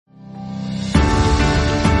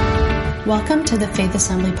Welcome to the Faith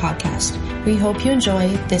Assembly podcast. We hope you enjoy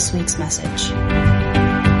this week's message.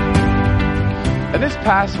 And this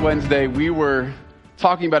past Wednesday, we were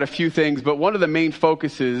talking about a few things, but one of the main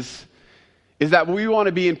focuses is that we want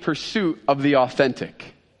to be in pursuit of the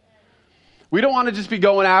authentic. We don't want to just be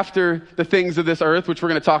going after the things of this earth, which we're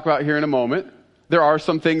going to talk about here in a moment. There are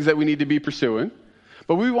some things that we need to be pursuing.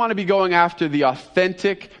 But we want to be going after the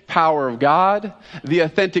authentic power of God, the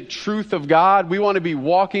authentic truth of God. We want to be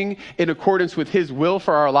walking in accordance with His will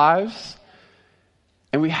for our lives.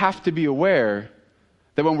 And we have to be aware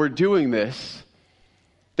that when we're doing this,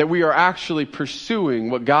 that we are actually pursuing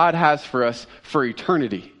what God has for us for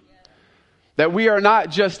eternity. That we are not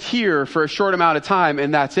just here for a short amount of time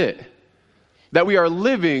and that's it. That we are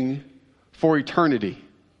living for eternity.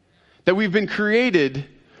 That we've been created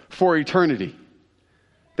for eternity.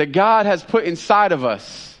 That God has put inside of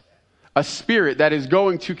us a spirit that is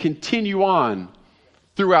going to continue on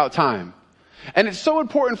throughout time. And it's so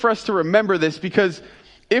important for us to remember this because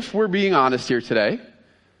if we're being honest here today,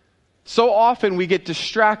 so often we get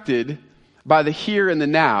distracted by the here and the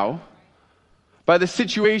now, by the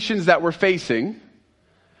situations that we're facing,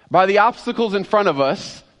 by the obstacles in front of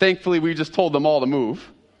us. Thankfully, we just told them all to move.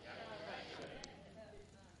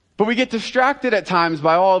 But we get distracted at times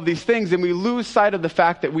by all of these things and we lose sight of the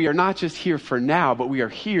fact that we are not just here for now, but we are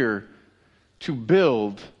here to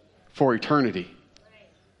build for eternity.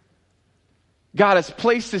 God has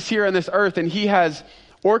placed us here on this earth and He has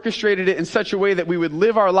orchestrated it in such a way that we would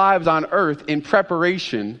live our lives on earth in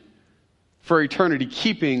preparation for eternity,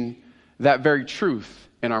 keeping that very truth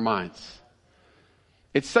in our minds.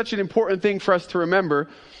 It's such an important thing for us to remember,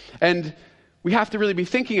 and we have to really be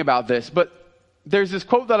thinking about this, but there's this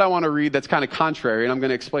quote that I want to read that's kind of contrary, and I'm going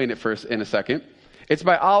to explain it first in a second. It's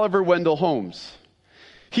by Oliver Wendell Holmes.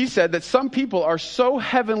 He said that some people are so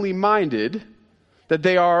heavenly minded that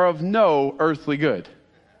they are of no earthly good.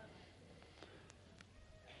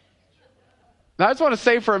 Now, I just want to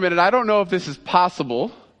say for a minute, I don't know if this is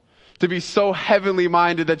possible to be so heavenly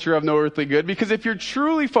minded that you're of no earthly good, because if you're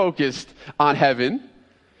truly focused on heaven,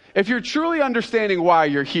 if you're truly understanding why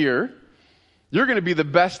you're here, you're going to be the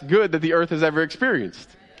best good that the earth has ever experienced.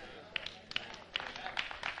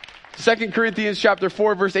 2 Corinthians chapter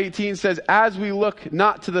 4, verse 18 says, "As we look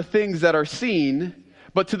not to the things that are seen,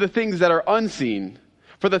 but to the things that are unseen.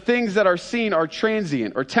 For the things that are seen are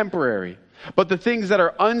transient or temporary, but the things that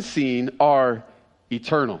are unseen are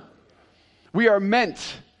eternal." We are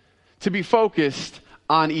meant to be focused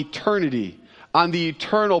on eternity, on the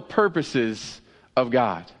eternal purposes of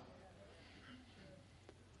God.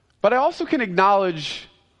 But I also can acknowledge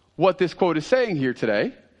what this quote is saying here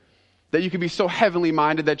today, that you can be so heavenly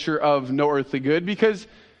minded that you're of no earthly good, because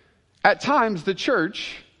at times the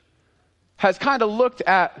church has kind of looked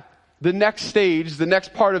at the next stage, the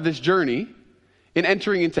next part of this journey in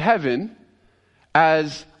entering into heaven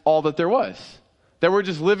as all that there was. That we're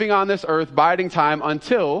just living on this earth, biding time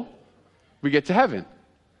until we get to heaven.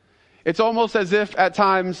 It's almost as if at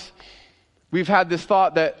times we've had this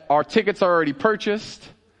thought that our tickets are already purchased,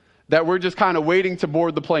 that we're just kind of waiting to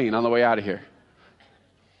board the plane on the way out of here.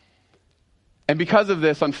 And because of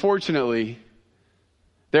this, unfortunately,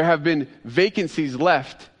 there have been vacancies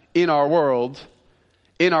left in our world,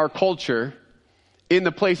 in our culture, in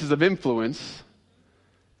the places of influence,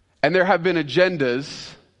 and there have been agendas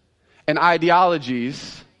and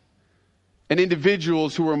ideologies and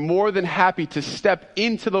individuals who were more than happy to step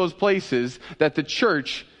into those places that the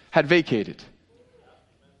church had vacated.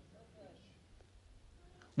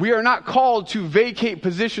 We are not called to vacate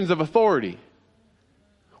positions of authority.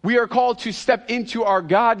 We are called to step into our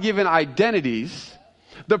God-given identities,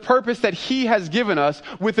 the purpose that He has given us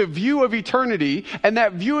with a view of eternity, and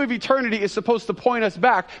that view of eternity is supposed to point us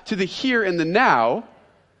back to the here and the now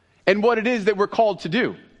and what it is that we're called to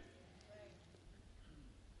do.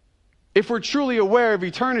 If we're truly aware of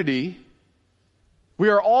eternity, we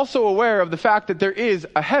are also aware of the fact that there is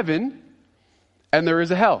a heaven and there is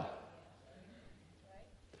a hell.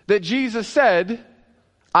 That Jesus said,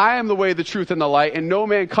 "I am the way, the truth, and the light, and no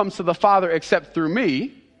man comes to the Father except through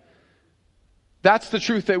me." That's the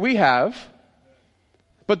truth that we have.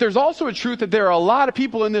 But there's also a truth that there are a lot of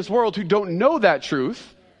people in this world who don't know that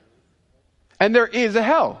truth, and there is a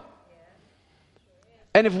hell.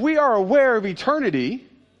 And if we are aware of eternity,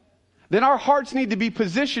 then our hearts need to be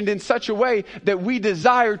positioned in such a way that we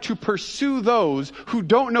desire to pursue those who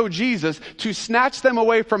don't know Jesus, to snatch them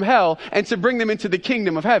away from hell and to bring them into the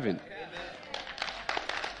kingdom of heaven.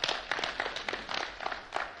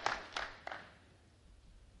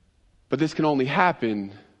 But this can only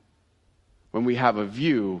happen when we have a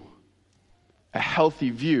healthy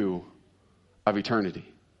view of eternity.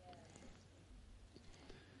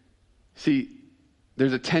 See,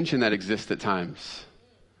 there's a tension that exists at times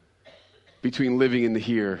between living in the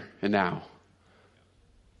here and now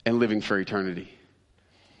and living for eternity.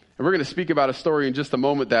 And we're going to speak about a story in just a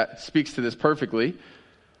moment that speaks to this perfectly.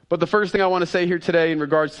 But the first thing I want to say here today in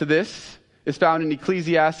regards to this is found in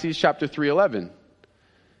Ecclesiastes chapter 3:11.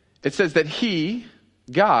 It says that He,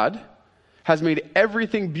 God, has made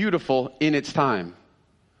everything beautiful in its time.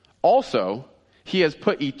 Also, He has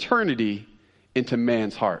put eternity into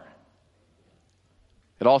man's heart.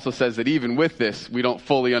 It also says that even with this, we don't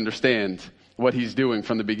fully understand what He's doing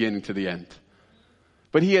from the beginning to the end.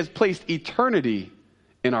 But He has placed eternity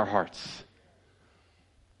in our hearts.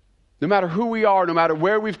 No matter who we are, no matter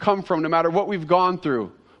where we've come from, no matter what we've gone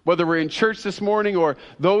through, whether we're in church this morning or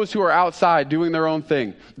those who are outside doing their own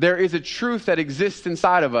thing, there is a truth that exists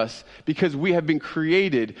inside of us because we have been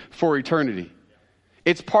created for eternity.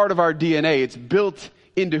 It's part of our DNA. It's built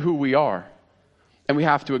into who we are. And we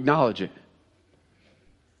have to acknowledge it.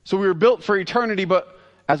 So we were built for eternity, but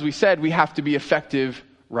as we said, we have to be effective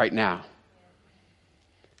right now.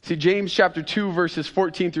 See, James chapter 2, verses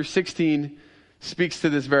 14 through 16 speaks to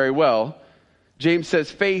this very well. James says,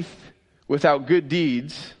 faith without good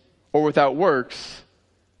deeds or without works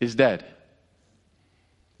is dead.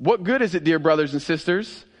 What good is it, dear brothers and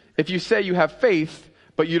sisters, if you say you have faith,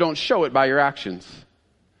 but you don't show it by your actions?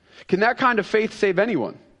 Can that kind of faith save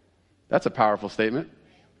anyone? That's a powerful statement.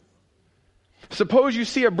 Suppose you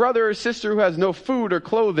see a brother or sister who has no food or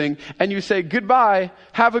clothing, and you say, goodbye,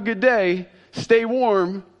 have a good day, stay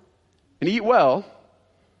warm, and eat well,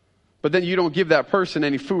 but then you don't give that person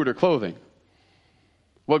any food or clothing.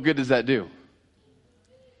 What good does that do?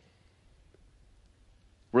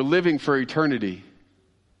 We're living for eternity,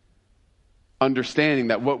 understanding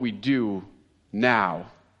that what we do now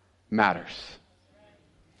matters.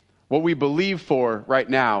 What we believe for right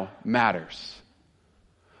now matters.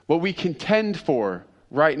 What we contend for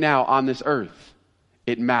right now on this earth,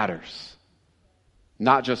 it matters.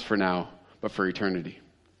 Not just for now, but for eternity.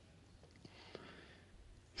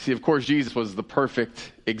 See, of course, Jesus was the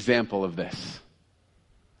perfect example of this,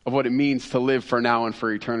 of what it means to live for now and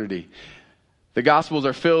for eternity. The Gospels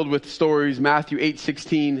are filled with stories. Matthew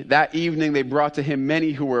 8:16, that evening they brought to him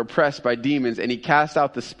many who were oppressed by demons, and he cast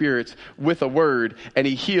out the spirits with a word, and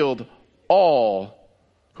he healed all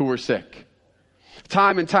who were sick.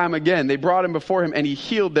 Time and time again, they brought him before him, and he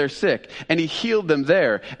healed their sick, and he healed them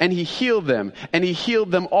there, and he healed them, and he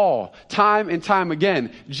healed them all. Time and time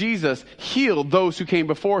again, Jesus healed those who came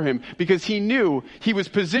before him because he knew he was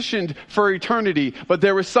positioned for eternity, but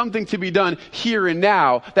there was something to be done here and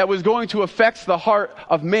now that was going to affect the heart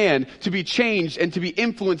of man to be changed and to be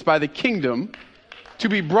influenced by the kingdom to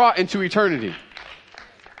be brought into eternity.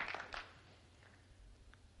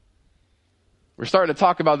 We're starting to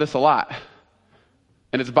talk about this a lot.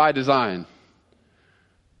 And it's by design.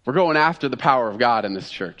 We're going after the power of God in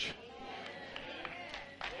this church.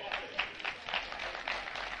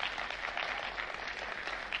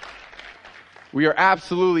 We are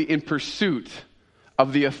absolutely in pursuit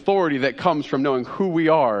of the authority that comes from knowing who we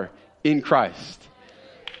are in Christ.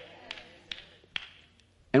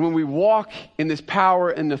 And when we walk in this power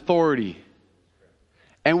and authority,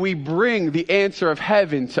 and we bring the answer of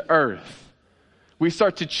heaven to earth, we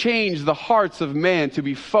start to change the hearts of man to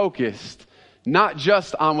be focused not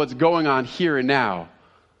just on what's going on here and now,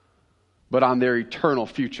 but on their eternal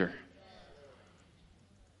future.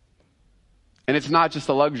 And it's not just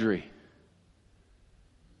a luxury.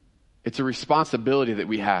 It's a responsibility that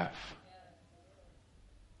we have.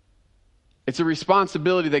 It's a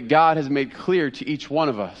responsibility that God has made clear to each one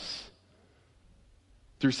of us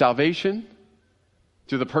through salvation,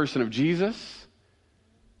 through the person of Jesus,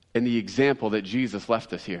 and the example that Jesus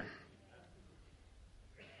left us here.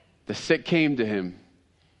 The sick came to him,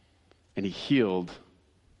 and he healed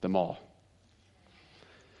them all.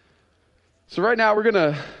 So right now we're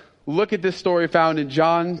going to look at this story found in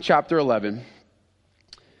John chapter 11.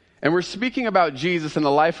 And we're speaking about Jesus and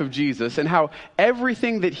the life of Jesus and how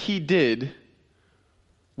everything that he did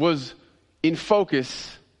was in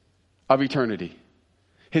focus of eternity.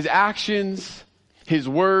 His actions, his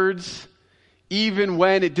words, even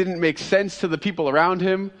when it didn't make sense to the people around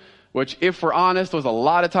him, which, if we're honest, was a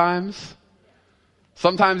lot of times.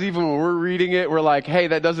 Sometimes even when we're reading it, we're like, hey,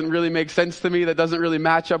 that doesn't really make sense to me. That doesn't really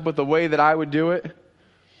match up with the way that I would do it.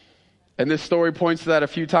 And this story points to that a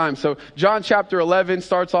few times. So John chapter 11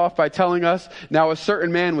 starts off by telling us, now a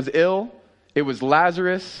certain man was ill. It was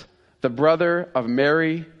Lazarus, the brother of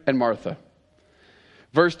Mary and Martha.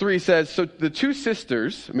 Verse 3 says, so the two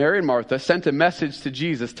sisters, Mary and Martha, sent a message to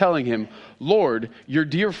Jesus telling him, Lord, your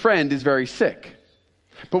dear friend is very sick.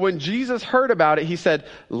 But when Jesus heard about it, he said,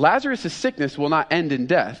 Lazarus' sickness will not end in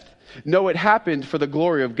death. No, it happened for the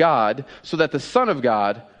glory of God, so that the Son of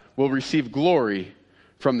God will receive glory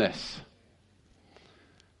from this.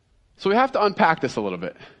 So we have to unpack this a little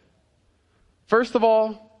bit. First of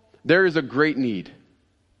all, there is a great need.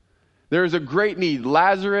 There is a great need.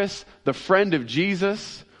 Lazarus, the friend of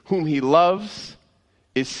Jesus, whom he loves,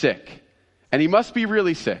 is sick. And he must be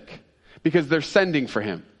really sick because they're sending for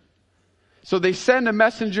him. So they send a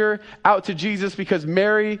messenger out to Jesus because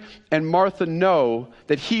Mary and Martha know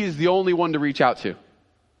that he is the only one to reach out to.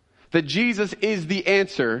 That Jesus is the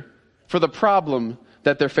answer for the problem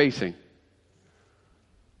that they're facing.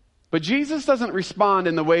 But Jesus doesn't respond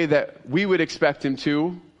in the way that we would expect him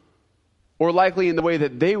to, or likely in the way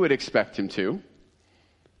that they would expect him to.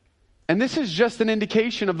 And this is just an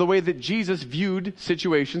indication of the way that Jesus viewed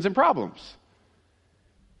situations and problems.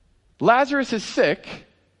 Lazarus is sick,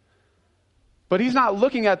 but he's not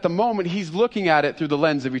looking at the moment, he's looking at it through the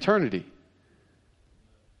lens of eternity.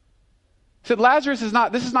 He said, this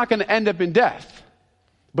is not going to end up in death,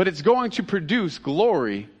 but it's going to produce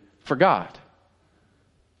glory for God.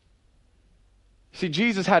 See,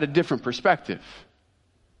 Jesus had a different perspective.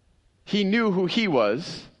 He knew who he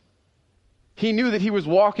was. He knew that he was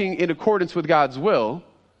walking in accordance with God's will.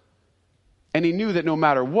 And he knew that no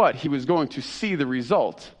matter what, he was going to see the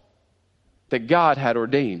result that God had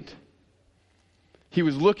ordained. He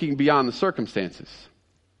was looking beyond the circumstances.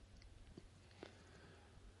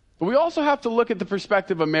 But we also have to look at the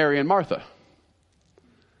perspective of Mary and Martha.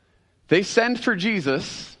 They send for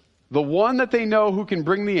Jesus, the one that they know who can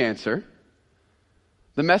bring the answer.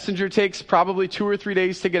 The messenger takes probably 2 or 3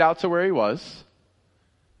 days to get out to where he was.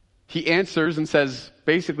 He answers and says,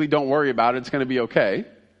 basically, don't worry about it, it's going to be okay.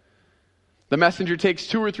 The messenger takes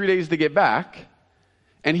 2 or 3 days to get back,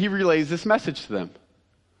 and he relays this message to them.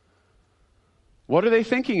 What are they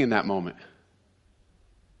thinking in that moment?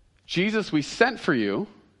 Jesus, we sent for you.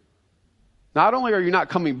 Not only are you not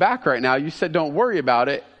coming back right now, you said don't worry about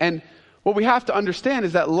it. And what we have to understand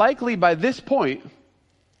is that likely by this point,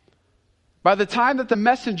 by the time that the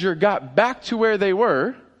messenger got back to where they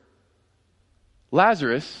were,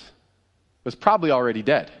 Lazarus was probably already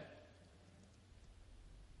dead.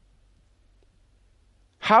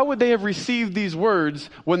 How would they have received these words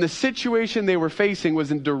when the situation they were facing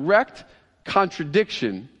was in direct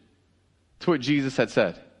contradiction to what Jesus had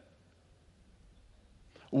said?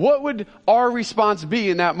 What would our response be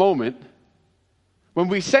in that moment when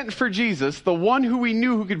we sent for Jesus, the one who we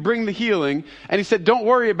knew who could bring the healing, and he said, don't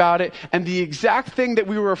worry about it, and the exact thing that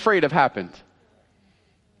we were afraid of happened?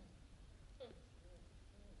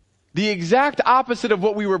 The exact opposite of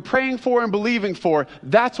what we were praying for and believing for,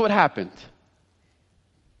 that's what happened.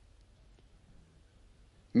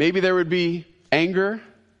 Maybe there would be anger.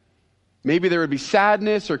 Maybe there would be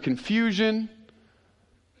sadness or confusion.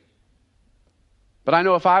 But I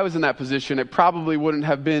know if I was in that position, it probably wouldn't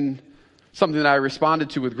have been something that I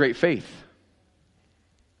responded to with great faith.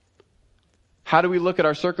 How do we look at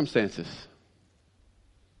our circumstances?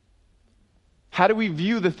 How do we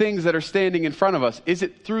view the things that are standing in front of us? Is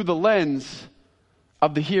it through the lens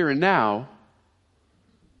of the here and now?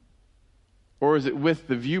 Or is it with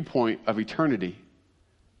the viewpoint of eternity?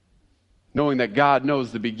 Knowing that God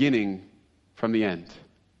knows the beginning from the end.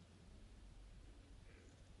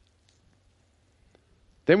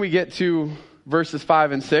 Then we get to verses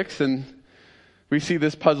 5 and 6, and we see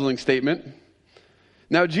this puzzling statement.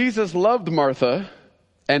 Now Jesus loved Martha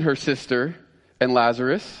and her sister and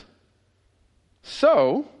Lazarus.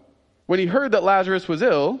 So, when he heard that Lazarus was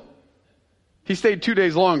ill, he stayed 2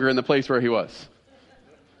 days longer in the place where he was.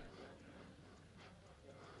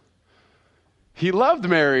 He loved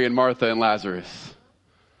Mary and Martha and Lazarus.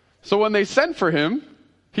 So when they sent for him,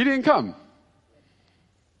 he didn't come.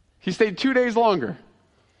 He stayed 2 days longer.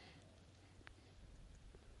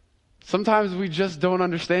 Sometimes we just don't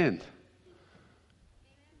understand.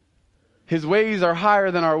 His ways are higher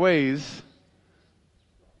than our ways.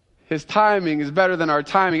 His timing is better than our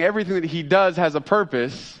timing. Everything that he does has a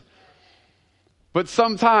purpose. But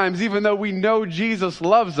sometimes, even though we know Jesus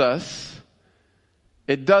loves us,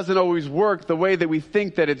 it doesn't always work the way that we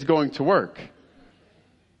think that it's going to work.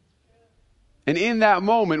 And in that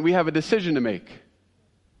moment, we have a decision to make.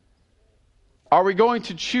 Are we going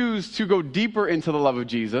to choose to go deeper into the love of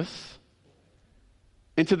Jesus,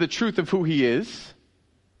 into the truth of who he is?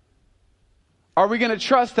 Are we going to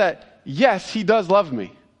trust that, yes, he does love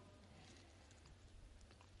me?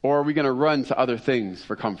 Or are we going to run to other things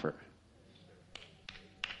for comfort?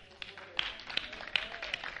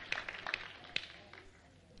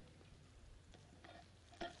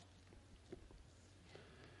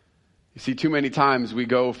 You see, too many times we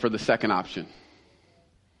go for the second option.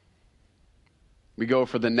 We go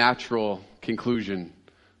for the natural conclusion,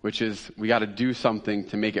 which is we got to do something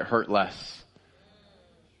to make it hurt less.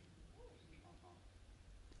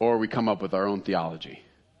 Or we come up with our own theology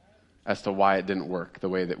as to why it didn't work the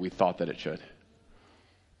way that we thought that it should.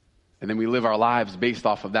 And then we live our lives based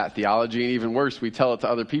off of that theology, and even worse, we tell it to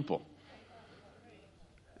other people.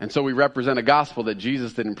 And so we represent a gospel that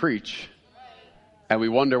Jesus didn't preach, and we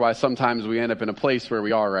wonder why sometimes we end up in a place where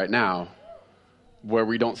we are right now, where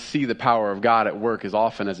we don't see the power of God at work as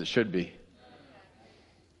often as it should be.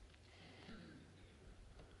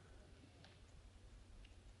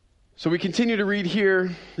 So we continue to read here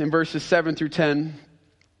in verses 7 through 10.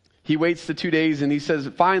 He waits the 2 days and he says,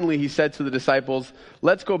 finally, he said to the disciples,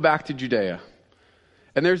 let's go back to Judea.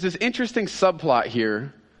 And there's this interesting subplot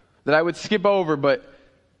here that I would skip over, but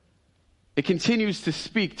it continues to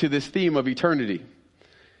speak to this theme of eternity.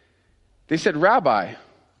 They said, Rabbi,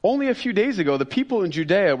 only a few days ago, the people in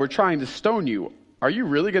Judea were trying to stone you. Are you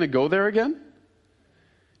really going to go there again?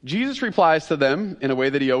 Jesus replies to them in a way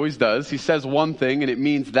that he always does. He says one thing and it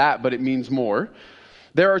means that, but it means more.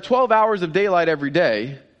 There are 12 hours of daylight every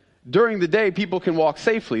day. During the day, people can walk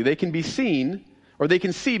safely. They can be seen, or they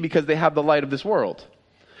can see because they have the light of this world.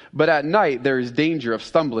 But at night, there is danger of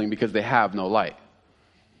stumbling because they have no light.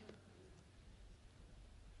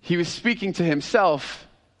 He was speaking to himself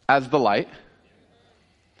as the light.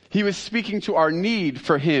 He was speaking to our need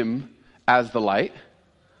for him as the light.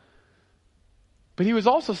 But he was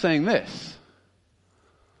also saying this: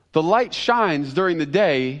 the light shines during the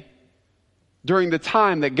day, during the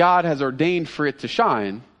time that God has ordained for it to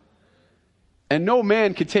shine, and no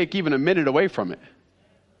man could take even a minute away from it.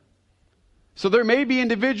 So there may be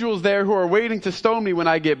individuals there who are waiting to stone me when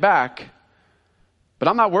I get back, but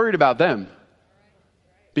I'm not worried about them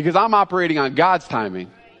because I'm operating on God's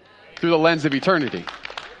timing through the lens of eternity.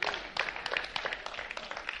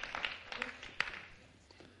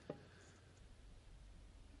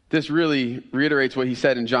 This really reiterates what he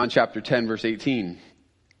said in John chapter 10, verse 18.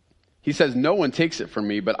 He says, no one takes it from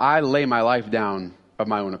me, but I lay my life down of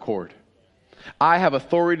my own accord. I have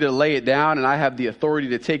authority to lay it down, and I have the authority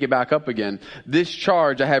to take it back up again. This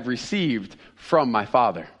charge I have received from my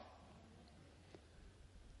Father.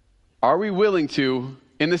 Are we willing to,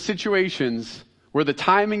 in the situations where the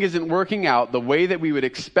timing isn't working out the way that we would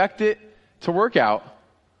expect it to work out,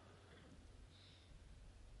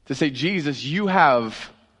 to say, Jesus, you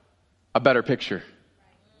have a better picture?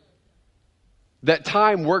 That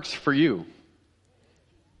time works for you.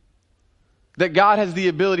 That God has the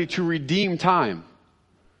ability to redeem time.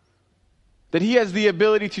 That he has the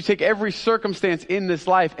ability to take every circumstance in this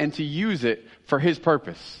life and to use it for his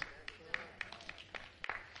purpose.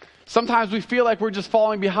 Sometimes we feel like we're just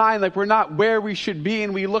falling behind, like we're not where we should be,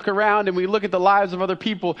 and we look around and we look at the lives of other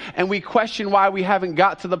people and we question why we haven't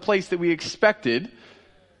got to the place that we expected.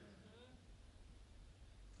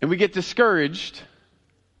 And we get discouraged.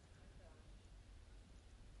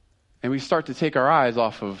 And we start to take our eyes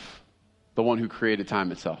off of the one who created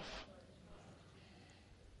time itself.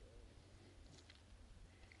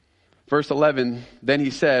 Verse 11, then he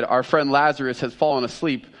said, our friend Lazarus has fallen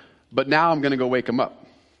asleep, but now I'm going to go wake him up.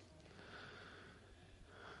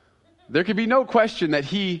 There could be no question that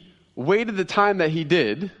he waited the time that he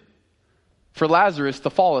did for Lazarus to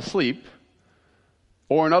fall asleep,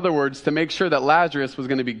 or in other words, to make sure that Lazarus was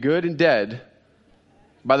going to be good and dead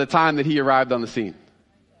by the time that he arrived on the scene.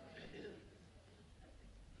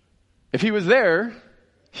 If he was there,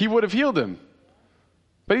 he would have healed him.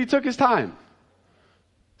 But he took his time.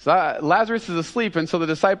 So Lazarus is asleep, and so the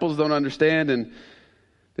disciples don't understand, and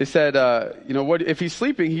they said, what if he's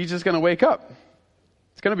sleeping, he's just going to wake up.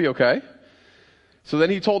 It's going to be okay. So then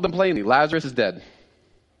he told them plainly, Lazarus is dead.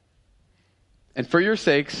 And for your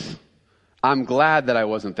sakes, I'm glad that I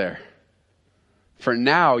wasn't there. For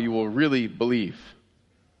now you will really believe.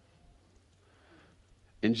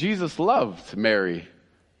 And Jesus loved Mary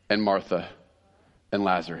and Martha and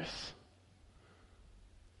Lazarus.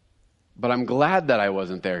 But I'm glad that I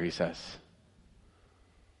wasn't there, he says.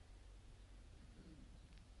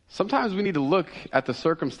 Sometimes we need to look at the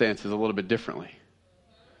circumstances a little bit differently.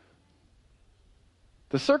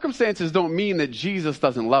 The circumstances don't mean that Jesus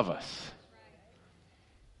doesn't love us.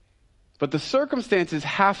 But the circumstances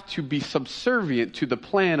have to be subservient to the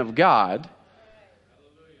plan of God.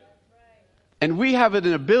 And we have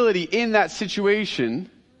an ability in that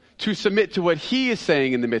situation to submit to what he is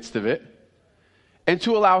saying in the midst of it, and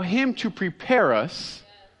to allow him to prepare us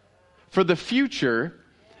for the future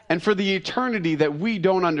and for the eternity that we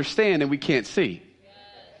don't understand and we can't see.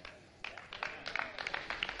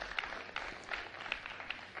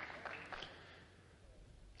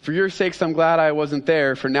 For your sakes, I'm glad I wasn't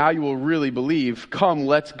there, for now you will really believe. Come,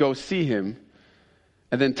 let's go see him.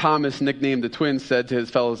 And then Thomas, nicknamed the twin, said to his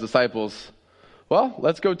fellow disciples, well,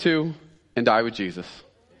 let's go too and die with Jesus.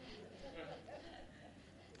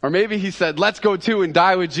 Or maybe he said, let's go too and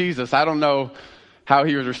die with Jesus. I don't know how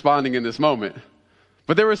he was responding in this moment.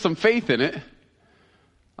 But there was some faith in it,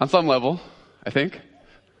 on some level, I think.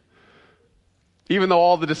 Even though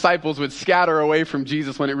all the disciples would scatter away from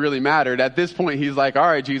Jesus when it really mattered, at this point he's like, all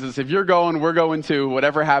right, Jesus, if you're going, we're going too.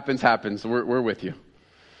 Whatever happens, happens. We're with you.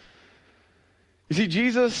 You see,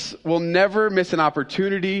 Jesus will never miss an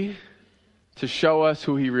opportunity to show us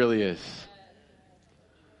who he really is.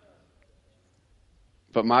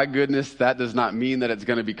 But my goodness, that does not mean that it's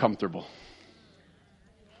going to be comfortable.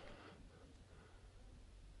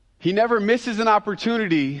 He never misses an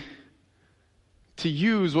opportunity to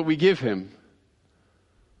use what we give him.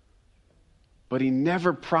 But he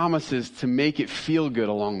never promises to make it feel good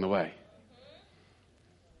along the way.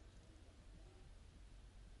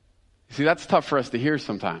 See, that's tough for us to hear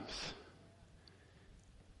sometimes.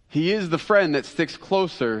 He is the friend that sticks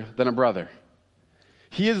closer than a brother.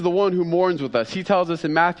 He is the one who mourns with us. He tells us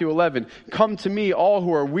in Matthew 11, come to me, all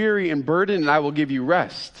who are weary and burdened, and I will give you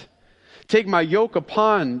rest. Take my yoke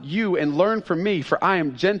upon you and learn from me, for I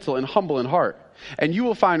am gentle and humble in heart. And you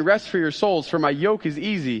will find rest for your souls, for my yoke is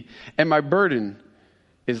easy and my burden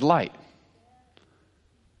is light.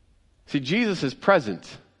 See, Jesus is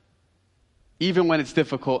present, even when it's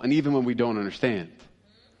difficult and even when we don't understand.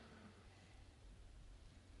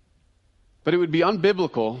 But it would be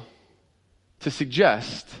unbiblical to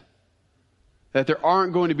suggest that there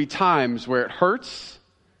aren't going to be times where it hurts,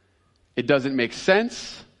 it doesn't make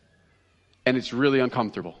sense, and it's really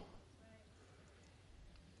uncomfortable.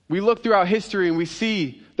 We look throughout history and we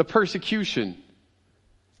see the persecution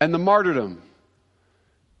and the martyrdom.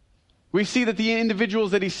 We see that the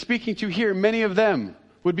individuals that he's speaking to here, many of them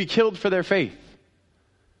would be killed for their faith.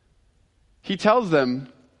 He tells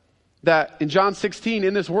them that in John 16,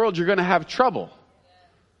 in this world you're going to have trouble.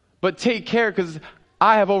 But take care because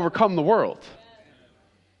I have overcome the world.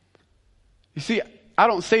 You see, I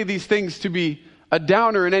don't say these things to be a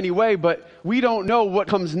downer in any way, but we don't know what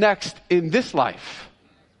comes next in this life.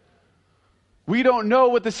 We don't know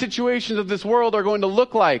what the situations of this world are going to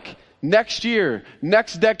look like next year,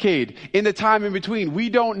 next decade, in the time in between. We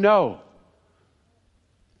don't know.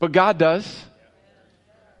 But God does.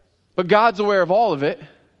 But God's aware of all of it.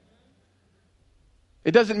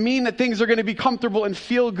 It doesn't mean that things are going to be comfortable and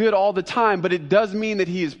feel good all the time, but it does mean that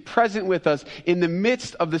he is present with us in the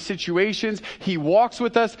midst of the situations. He walks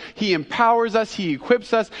with us, he empowers us, he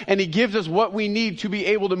equips us, and he gives us what we need to be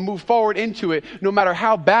able to move forward into it, no matter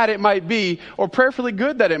how bad it might be or prayerfully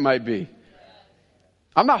good that it might be.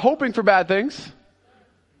 I'm not hoping for bad things,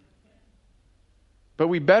 but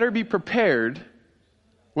we better be prepared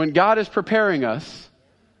when God is preparing us,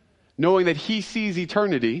 knowing that he sees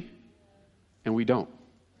eternity and we don't.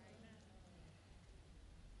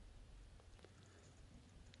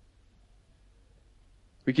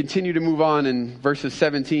 We continue to move on in verses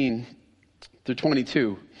 17 through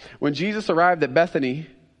 22. When Jesus arrived at Bethany,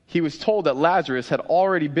 he was told that Lazarus had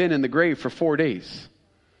already been in the grave for 4 days.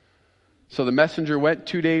 So the messenger went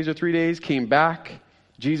 2 days or 3 days, came back.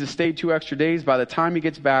 Jesus stayed 2 extra days. By the time he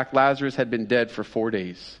gets back, Lazarus had been dead for 4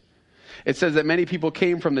 days. It says that many people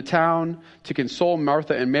came from the town to console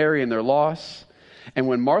Martha and Mary in their loss. And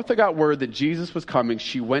when Martha got word that Jesus was coming,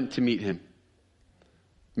 she went to meet him.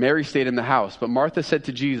 Mary stayed in the house, but Martha said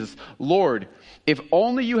to Jesus, Lord, if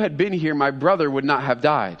only you had been here, my brother would not have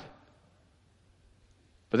died.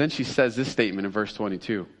 But then she says this statement in verse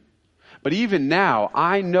 22. But even now,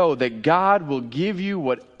 I know that God will give you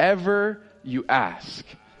whatever you ask.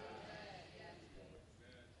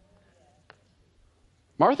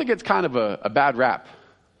 Martha gets kind of a bad rap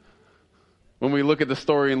when we look at the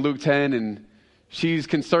story in Luke 10, and she's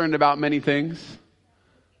concerned about many things.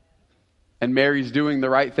 And Mary's doing the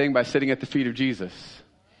right thing by sitting at the feet of Jesus.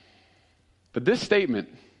 But this statement,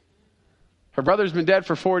 her brother's been dead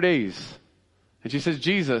for 4 days. And she says,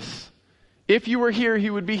 Jesus, if you were here, he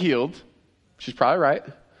would be healed. She's probably right.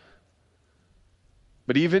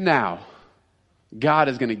 But even now, God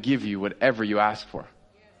is going to give you whatever you ask for.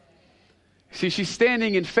 See, she's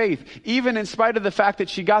standing in faith, even in spite of the fact that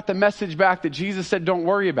she got the message back that Jesus said, don't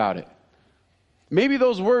worry about it. Maybe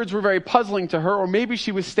those words were very puzzling to her, or maybe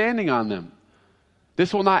she was standing on them.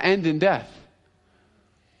 This will not end in death.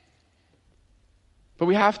 But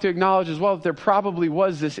we have to acknowledge as well that there probably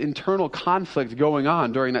was this internal conflict going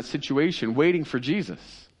on during that situation, waiting for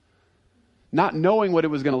Jesus, not knowing what it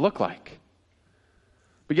was going to look like.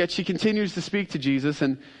 But yet she continues to speak to Jesus,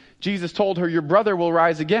 and Jesus told her, your brother will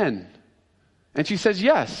rise again. And she says,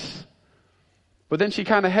 yes. But then she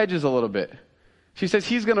kind of hedges a little bit. She says,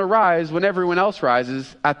 he's going to rise when everyone else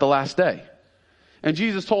rises at the last day. And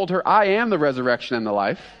Jesus told her, I am the resurrection and the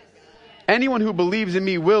life. Anyone who believes in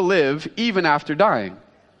me will live even after dying.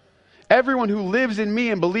 Everyone who lives in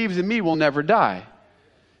me and believes in me will never die.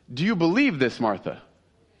 Do you believe this, Martha?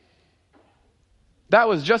 That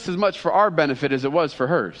was just as much for our benefit as it was for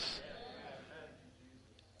hers.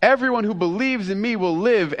 Everyone who believes in me will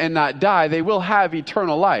live and not die. They will have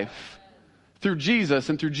eternal life through Jesus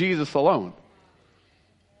and through Jesus alone.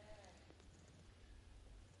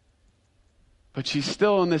 But she's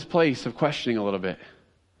still in this place of questioning a little bit.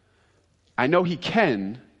 I know he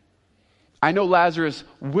can. I know Lazarus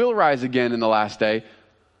will rise again in the last day.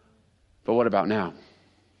 But what about now?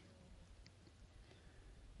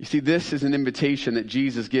 You see, this is an invitation that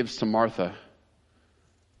Jesus gives to Martha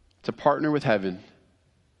to partner with heaven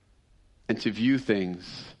and to view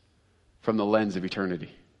things from the lens of eternity.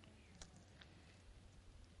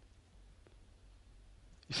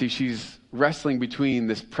 You see, she's wrestling between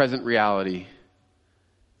this present reality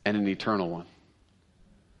and an eternal one.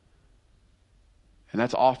 And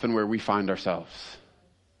that's often where we find ourselves.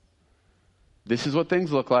 This is what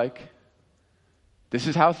things look like. This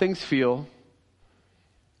is how things feel.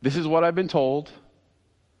 This is what I've been told.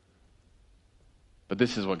 But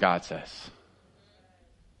this is what God says.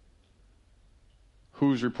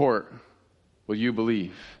 Whose report will you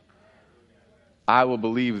believe? I will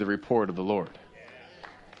believe the report of the Lord.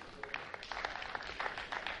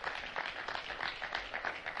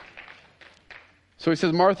 So he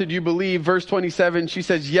says, Martha, do you believe? Verse 27, she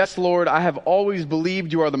says, yes, Lord, I have always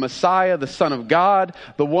believed you are the Messiah, the Son of God,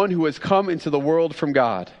 the one who has come into the world from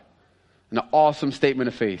God. An awesome statement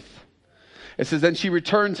of faith. It says, then she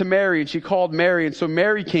returned to Mary and she called Mary. And so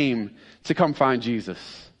Mary came to come find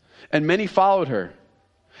Jesus. And many followed her.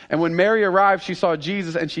 And when Mary arrived, she saw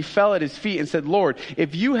Jesus and she fell at his feet and said, Lord,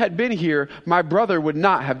 if you had been here, my brother would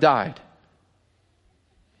not have died.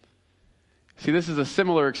 See, this is a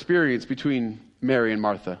similar experience between Mary and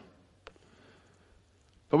Martha.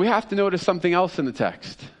 But we have to notice something else in the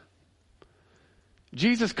text.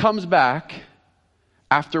 Jesus comes back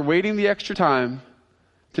after waiting the extra time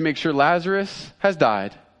to make sure Lazarus has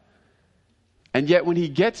died. And yet when he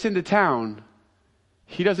gets into town,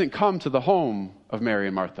 he doesn't come to the home of Mary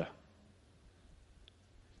and Martha.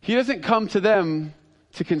 He doesn't come to them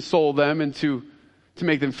to console them and to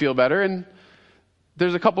make them feel better. And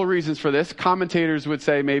there's a couple of reasons for this. Commentators would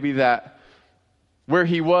say maybe that where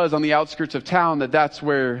he was on the outskirts of town, that's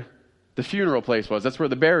where the funeral place was. That's where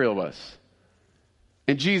the burial was.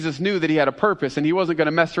 And Jesus knew that he had a purpose and he wasn't going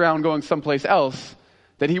to mess around going someplace else,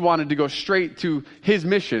 that he wanted to go straight to his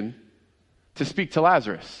mission to speak to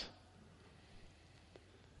Lazarus.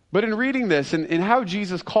 But in reading this and how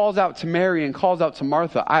Jesus calls out to Mary and calls out to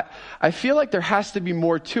Martha, I feel like there has to be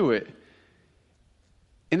more to it.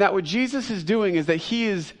 In that what Jesus is doing is that he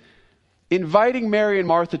is inviting Mary and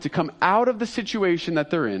Martha to come out of the situation that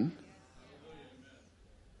they're in,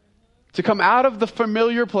 to come out of the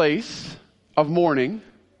familiar place of mourning,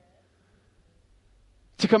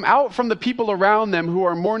 to come out from the people around them who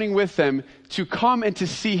are mourning with them, to come and to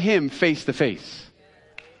see him face to face.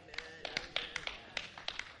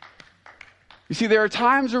 You see, there are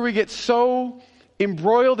times where we get so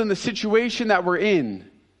embroiled in the situation that we're in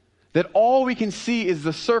that all we can see is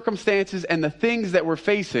the circumstances and the things that we're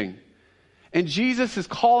facing. And Jesus is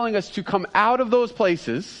calling us to come out of those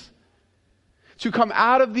places, to come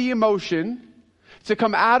out of the emotion, to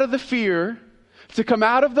come out of the fear, to come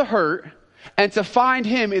out of the hurt, and to find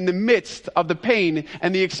him in the midst of the pain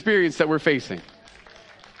and the experience that we're facing.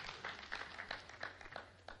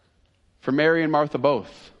 For Mary and Martha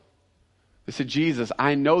both, they said, Jesus,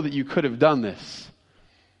 I know that you could have done this.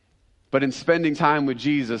 But in spending time with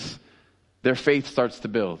Jesus, their faith starts to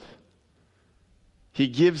build. He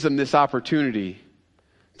gives them this opportunity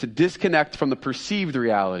to disconnect from the perceived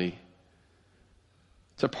reality,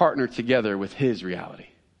 to partner together with his reality.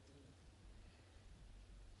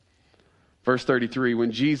 Verse 33,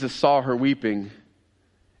 when Jesus saw her weeping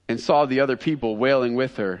and saw the other people wailing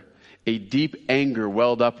with her, a deep anger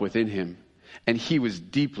welled up within him, and he was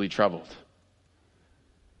deeply troubled.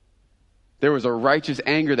 There was a righteous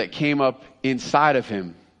anger that came up inside of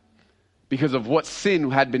him because of what sin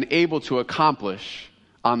had been able to accomplish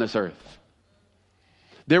on this earth.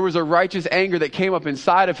 There was a righteous anger that came up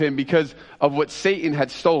inside of him because of what Satan had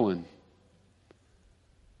stolen.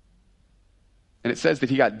 And it says that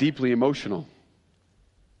he got deeply emotional.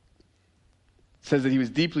 It says that he was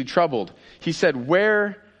deeply troubled. He said,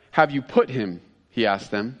 where have you put him? He asked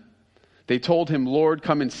them. They told him, "Lord,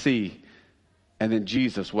 come and see." And then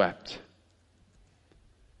Jesus wept.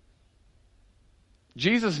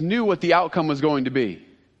 Jesus knew what the outcome was going to be.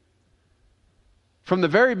 From the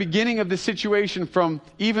very beginning of the situation, from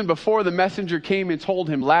even before the messenger came and told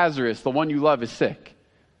him, "Lazarus, the one you love, is sick,"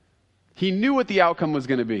 he knew what the outcome was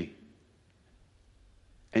going to be.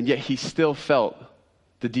 And yet he still felt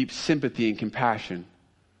the deep sympathy and compassion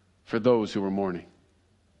for those who were mourning.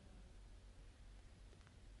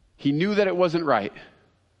 He knew that it wasn't right,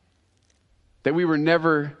 that we were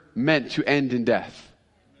never meant to end in death,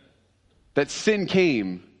 that sin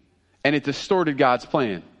came and it distorted God's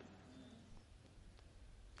plan.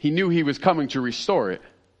 He knew he was coming to restore it.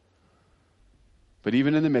 But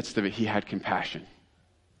even in the midst of it, he had compassion.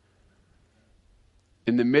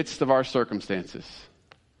 In the midst of our circumstances,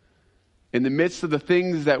 in the midst of the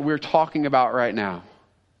things that we're talking about right now,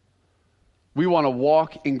 we want to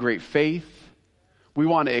walk in great faith. We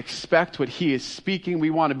want to expect what he is speaking.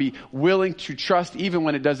 We want to be willing to trust even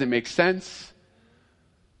when it doesn't make sense.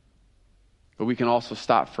 But we can also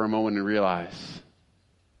stop for a moment and realize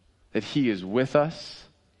that he is with us,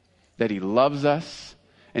 that he loves us,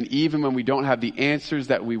 and even when we don't have the answers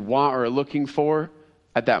that we want or are looking for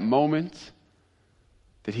at that moment,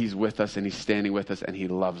 that he's with us and he's standing with us and he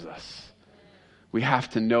loves us. We have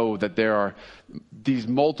to know that there are these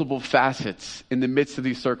multiple facets in the midst of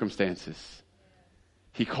these circumstances.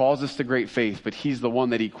 He calls us to great faith, but he's the one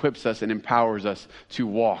that equips us and empowers us to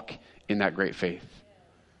walk in that great faith.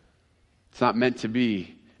 It's not meant to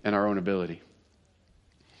be in our own ability.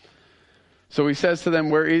 So he says to them,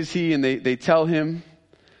 "Where is he?" And they tell him.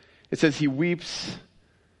 It says he weeps.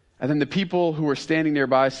 And then the people who were standing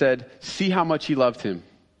nearby said, "See how much he loved him."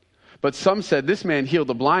 But some said, "This man healed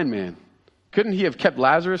a blind man. Couldn't he have kept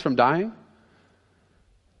Lazarus from dying?"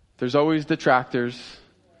 There's always detractors.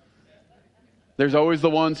 There's always the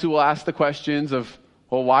ones who will ask the questions of,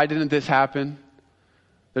 well, why didn't this happen?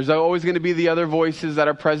 There's always going to be the other voices that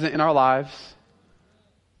are present in our lives.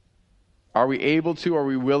 Are we able to, are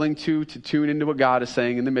we willing to tune into what God is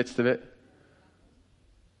saying in the midst of it?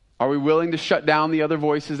 Are we willing to shut down the other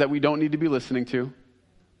voices that we don't need to be listening to?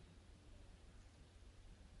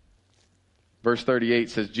 Verse 38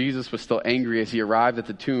 says, Jesus was still angry as he arrived at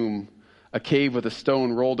the tomb, a cave with a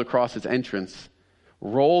stone rolled across its entrance.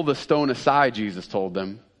 "Roll the stone aside," Jesus told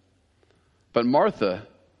them. But Martha,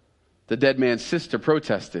 the dead man's sister,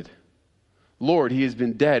 protested, "Lord, he has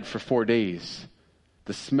been dead for 4 days.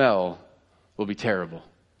 The smell will be terrible."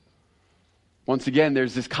 Once again,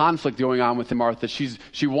 there's this conflict going on with Martha.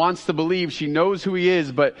 She wants to believe, she knows who he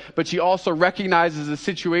is, but she also recognizes the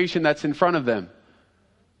situation that's in front of them.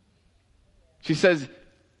 She says,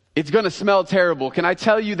 it's going to smell terrible. Can I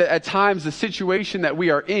tell you that at times the situation that we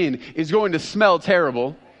are in is going to smell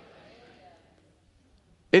terrible?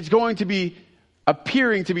 It's going to be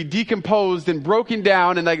appearing to be decomposed and broken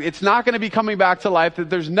down, and like it's not going to be coming back to life, that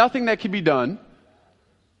there's nothing that can be done.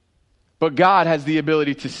 But God has the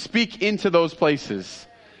ability to speak into those places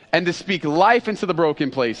and to speak life into the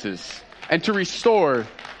broken places and to restore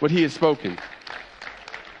what he has spoken.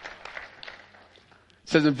 It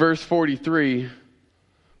says in verse 43,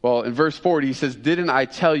 in verse 40, he says, "Didn't I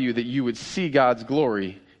tell you that you would see God's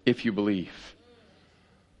glory if you believe?"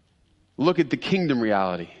 Look at the kingdom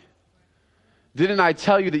reality. Didn't I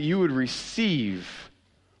tell you that you would receive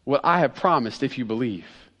what I have promised if you believe?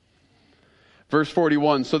 Verse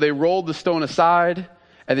 41, so they rolled the stone aside,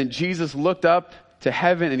 and then Jesus looked up to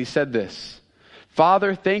heaven and he said this,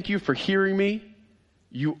 "Father, thank you for hearing me.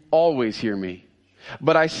 You always hear me.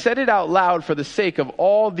 But I said it out loud for the sake of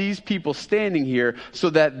all these people standing here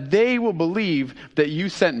so that they will believe that you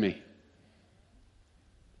sent me."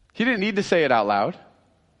 He didn't need to say it out loud,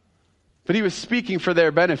 but he was speaking for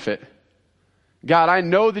their benefit. God, I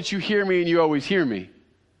know that you hear me and you always hear me.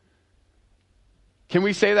 Can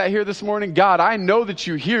we say that here this morning? God, I know that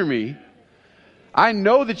you hear me. I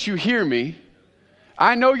know that you hear me.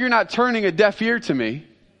 I know you're not turning a deaf ear to me.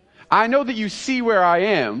 I know that you see where I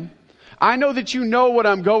am. I know that you know what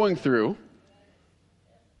I'm going through.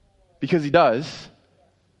 Because he does.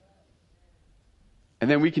 And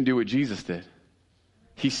then we can do what Jesus did.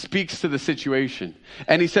 He speaks to the situation.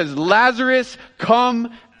 And he says, "Lazarus,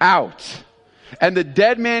 come out." And the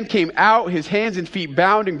dead man came out, his hands and feet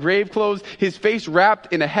bound in grave clothes, his face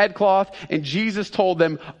wrapped in a headcloth. And Jesus told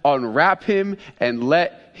them, "Unwrap him and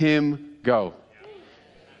let him go."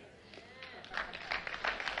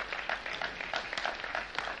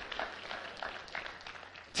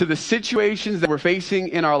 To the situations that we're facing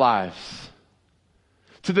in our lives,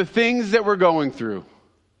 to the things that we're going through,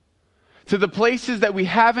 to the places that we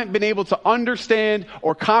haven't been able to understand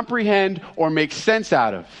or comprehend or make sense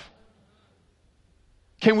out of,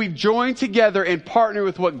 Can we join together and partner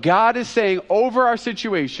with what God is saying over our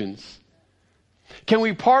situations? Can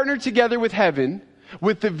we partner together with heaven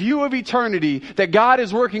with the view of eternity that God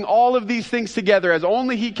is working all of these things together as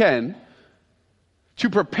only He can to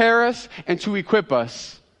prepare us and to equip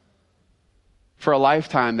us for a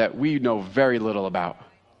lifetime that we know very little about?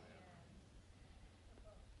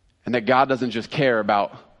 And that God doesn't just care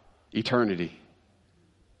about eternity,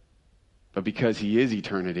 but because He is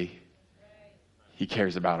eternity, He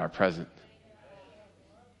cares about our present.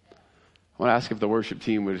 I want to ask if the worship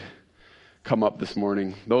team would come up this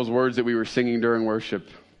morning. Those words that we were singing during worship,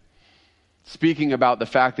 speaking about the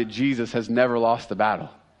fact that Jesus has never lost a battle.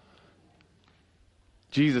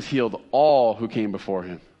 Jesus healed all who came before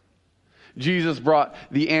Him. Jesus brought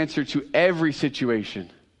the answer to every situation.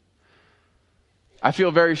 I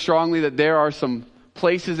feel very strongly that there are some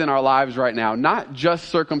places in our lives right now, not just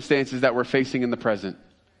circumstances that we're facing in the present,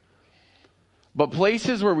 but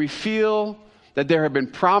places where we feel that there have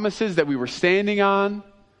been promises that we were standing on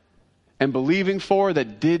and believing for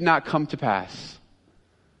that did not come to pass.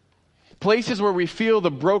 Places where we feel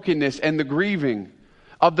the brokenness and the grieving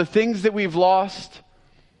of the things that we've lost,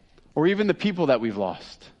 or even the people that we've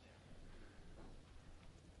lost.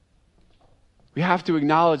 We have to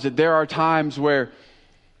acknowledge that there are times where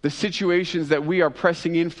the situations that we are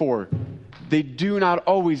pressing in for, they do not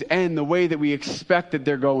always end the way that we expect that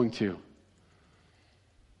they're going to.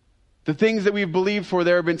 The things that we've believed for,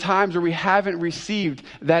 there have been times where we haven't received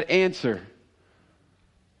that answer.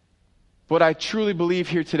 What I truly believe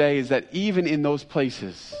here today is that even in those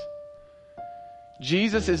places,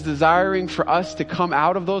 Jesus is desiring for us to come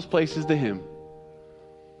out of those places to Him,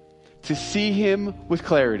 to see Him with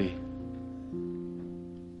clarity,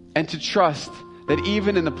 and to trust that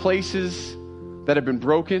even in the places that have been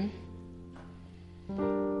broken,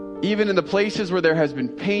 even in the places where there has been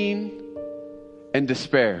pain and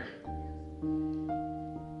despair,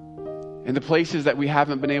 in the places that we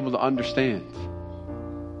haven't been able to understand,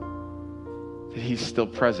 that He's still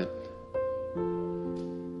present.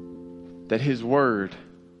 That His word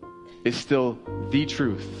is still the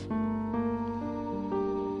truth.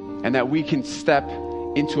 And that we can step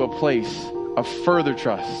into a place of further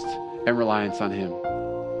trust and reliance on Him.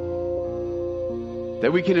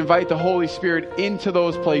 That we can invite the Holy Spirit into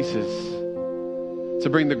those places to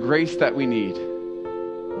bring the grace that we need,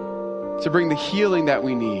 to bring the healing that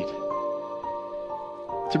we need,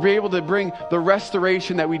 to be able to bring the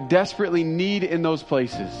restoration that we desperately need in those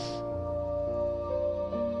places.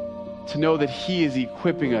 To know that He is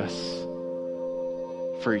equipping us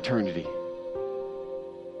for eternity.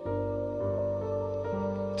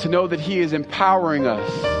 To know that He is empowering us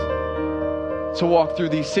to walk through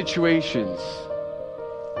these situations,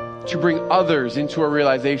 to bring others into a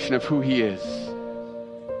realization of who He is,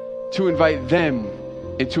 to invite them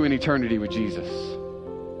into an eternity with Jesus.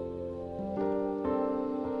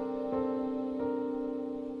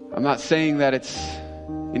 I'm not saying that it's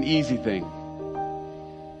an easy thing.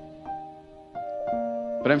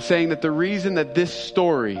 But I'm saying that the reason that this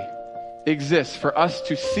story exists for us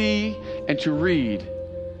to see and to read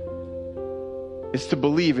is to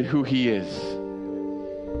believe in who He is.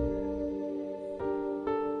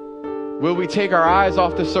 Will we take our eyes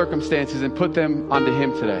off the circumstances and put them onto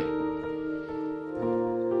Him today?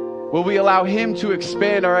 Will we allow Him to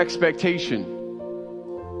expand our expectation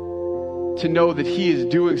to know that He is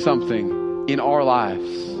doing something in our lives?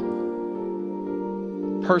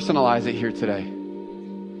 Personalize it here today.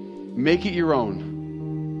 Make it your own.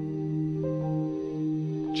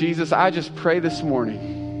 Jesus, I just pray this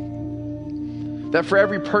morning that for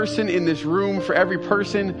every person in this room, for every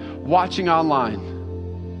person watching online,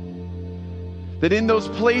 that in those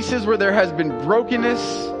places where there has been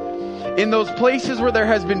brokenness, in those places where there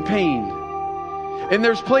has been pain, and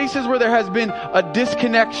there's places where there has been a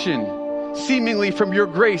disconnection seemingly from your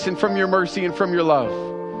grace and from your mercy and from your love,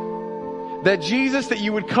 that Jesus, that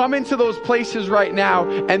you would come into those places right now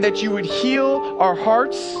and that you would heal our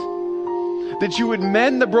hearts, that you would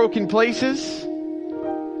mend the broken places,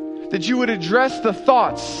 that you would address the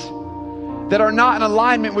thoughts that are not in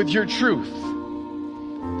alignment with your truth.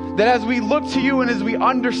 That as we look to you and as we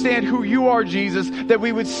understand who you are, Jesus, that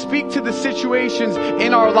we would speak to the situations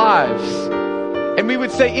in our lives. And we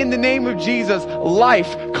would say, in the name of Jesus,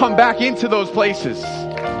 life, come back into those places.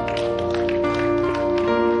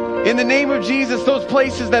 In the name of Jesus, those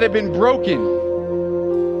places that have been broken,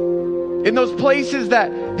 in those places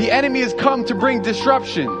that the enemy has come to bring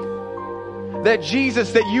disruption, that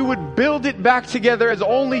Jesus, that you would build it back together as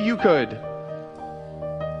only you could.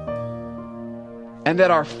 And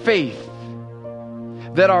that our faith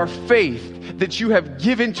that you have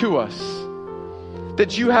given to us,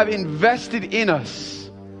 that you have invested in us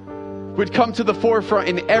would come to the forefront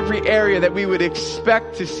in every area, that we would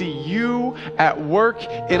expect to see you at work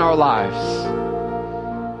in our lives.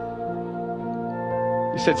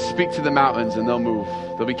 You said, speak to the mountains and they'll move.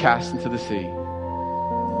 They'll be cast into the sea.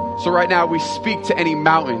 So right now we speak to any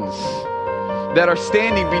mountains that are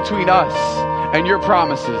standing between us and your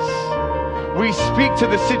promises. We speak to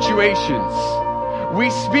the situations. We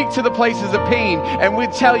speak to the places of pain, and we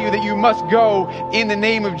tell you that you must go in the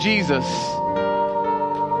name of Jesus.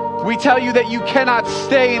 We tell you that you cannot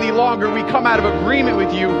stay any longer. We come out of agreement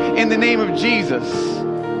with you in the name of Jesus.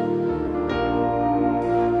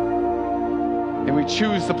 And we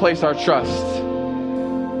choose to place our trust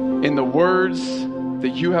in the words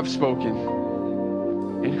that you have spoken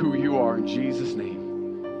and who you are, in Jesus' name.